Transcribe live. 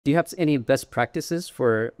Do you have any best practices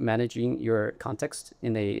for managing your context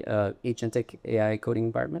in a agentic AI coding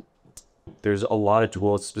environment? There's a lot of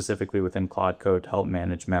tools specifically within Claude Code to help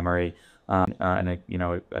manage memory.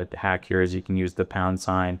 A hack here is you can use the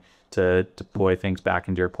 # to deploy things back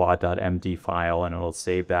into your plot.md file, and it'll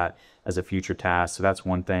save that as a future task. So that's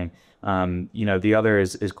one thing. The other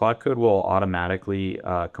is Claude Code will automatically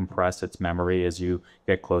compress its memory as you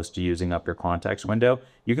get close to using up your context window.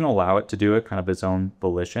 You can allow it to do it kind of its own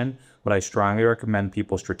volition, but I strongly recommend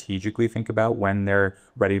people strategically think about when they're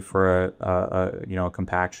ready for a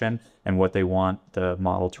compaction and what they want the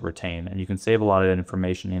model to retain. And you can save a lot of that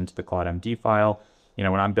information into the Claude MD file.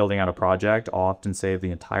 When I'm building out a project, I'll often save the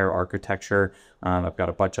entire architecture. I've got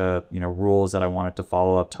a bunch of rules that I want it to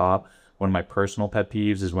follow up top. One of my personal pet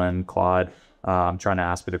peeves is when Claude, I'm trying to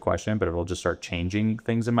ask me the question, but it'll just start changing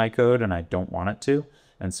things in my code and I don't want it to.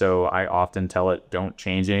 And so I often tell it, don't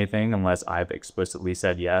change anything unless I've explicitly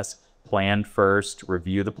said yes. Plan first,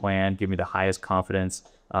 review the plan, give me the highest confidence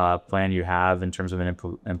plan you have in terms of an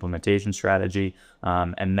implementation strategy.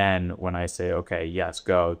 And then when I say, okay, yes,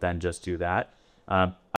 go, then just do that.